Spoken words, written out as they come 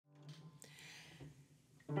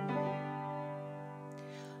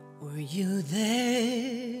Were you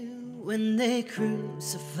there when they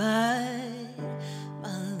crucified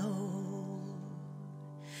my Lord?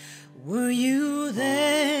 Were you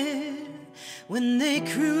there when they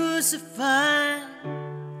crucified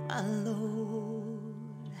my Lord?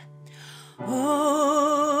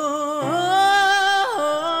 Oh,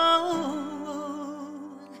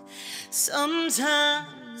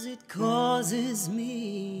 sometimes it causes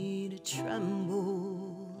me to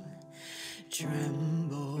tremble, tremble.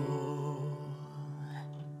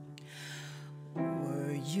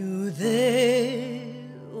 Were you there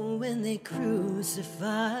when they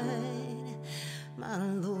crucified my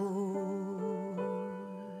Lord?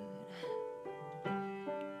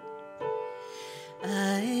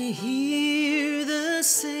 I hear the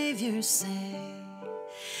Savior say,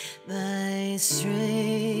 thy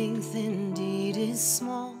strength indeed is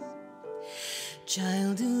small.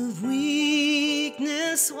 Child of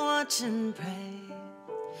weakness, watch and pray.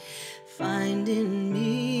 Find in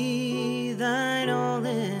me thine all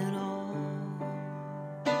in all.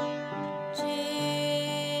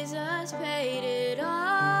 Jesus paid it all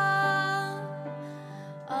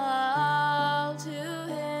to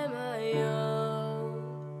him I owe.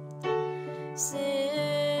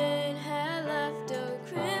 Sin had left a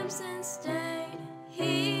crimson stain,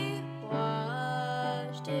 he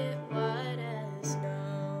washed it white as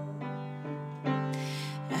snow.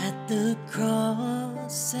 At the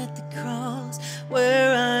cross,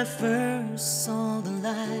 where I first saw the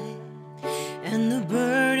light, and the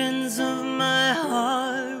burdens of my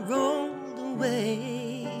heart rolled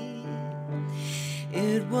away.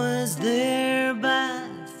 It was there by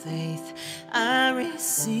faith I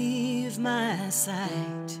received my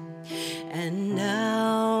sight, and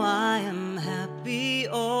now I am happy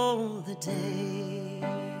all the day.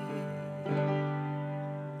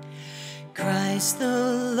 Christ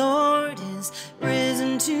the Lord is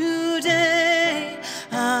risen today.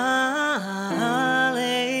 Hallelujah.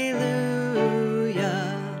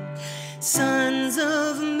 Sons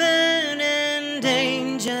of men and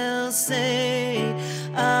angels say,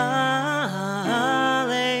 hallelujah.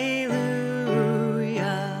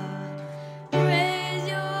 Raise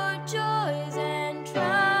your joys and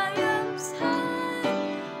triumphs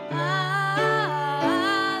high. Hallelujah.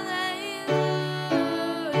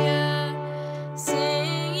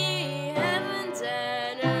 Sing ye heavens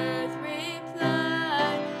and earth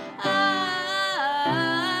reply.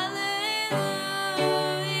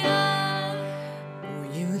 Hallelujah.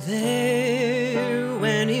 Were you there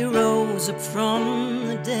when he rose up from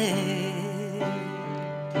the dead?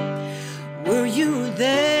 Were you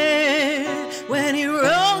there when he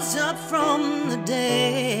rose up from the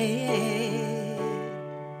dead?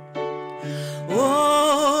 Oh,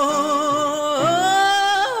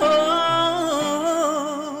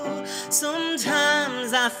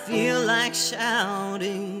 sometimes I feel like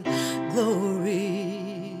shouting,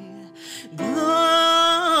 glory, glory.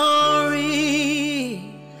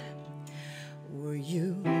 Were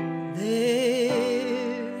you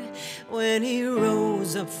there when he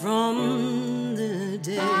rose up from the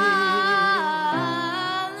dead?